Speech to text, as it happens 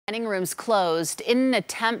Dining rooms closed in an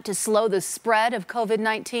attempt to slow the spread of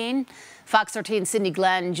COVID-19. Fox 13's Sydney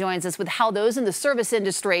Glenn joins us with how those in the service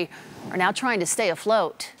industry are now trying to stay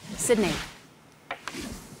afloat. Sydney.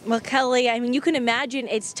 Well, Kelly, I mean, you can imagine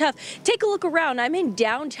it's tough. Take a look around. I'm in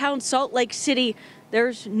downtown Salt Lake City.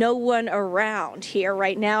 There's no one around here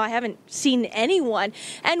right now. I haven't seen anyone.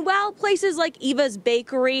 And while places like Eva's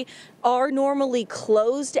Bakery are normally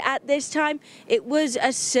closed at this time, it was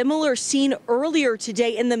a similar scene earlier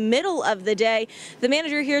today in the middle of the day. The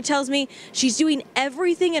manager here tells me she's doing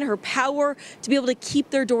everything in her power to be able to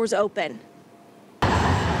keep their doors open.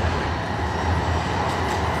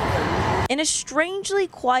 In a strangely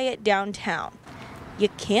quiet downtown, you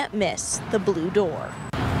can't miss the blue door.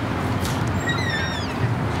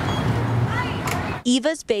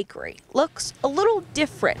 Eva's Bakery looks a little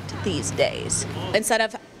different these days. Instead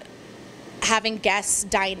of having guests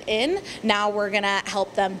dine in, now we're gonna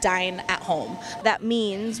help them dine at home. That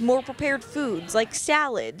means more prepared foods like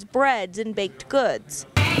salads, breads, and baked goods.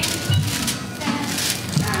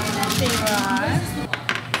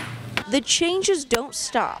 The changes don't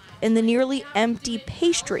stop in the nearly empty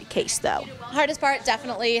pastry case, though. Hardest part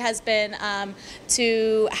definitely has been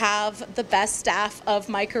to have the best staff of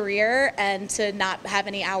my career and to not have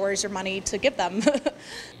any hours or money to give them.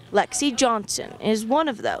 Lexi Johnson is one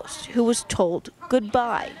of those who was told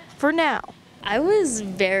goodbye for now. I was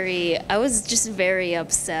just very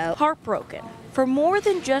upset. Heartbroken for more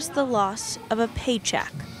than just the loss of a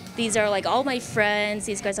paycheck. These are like all my friends.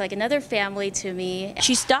 These guys are like another family to me.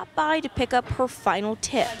 She stopped by to pick up her final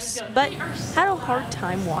tips, but had a hard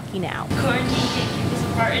time walking out.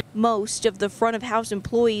 Most of the front of house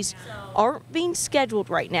employees aren't being scheduled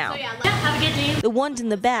right now. The ones in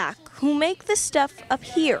the back who make the stuff up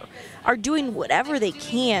here are doing whatever they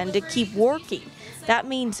can to keep working. That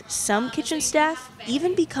means some kitchen staff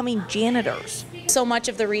even becoming janitors. So much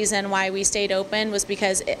of the reason why we stayed open was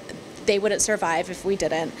because they wouldn't survive if we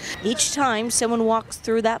didn't. Each time someone walks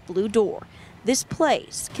through that blue door, this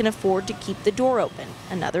place can afford to keep the door open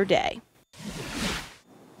another day.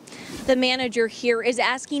 The manager here is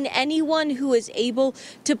asking anyone who is able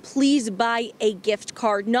to please buy a gift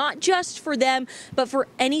card, not just for them, but for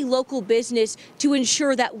any local business, to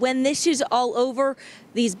ensure that when this is all over,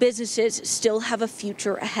 these businesses still have a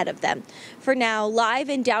future ahead of them. For now, live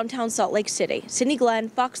in downtown Salt Lake City, Sydney Glenn,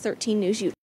 Fox 13 News.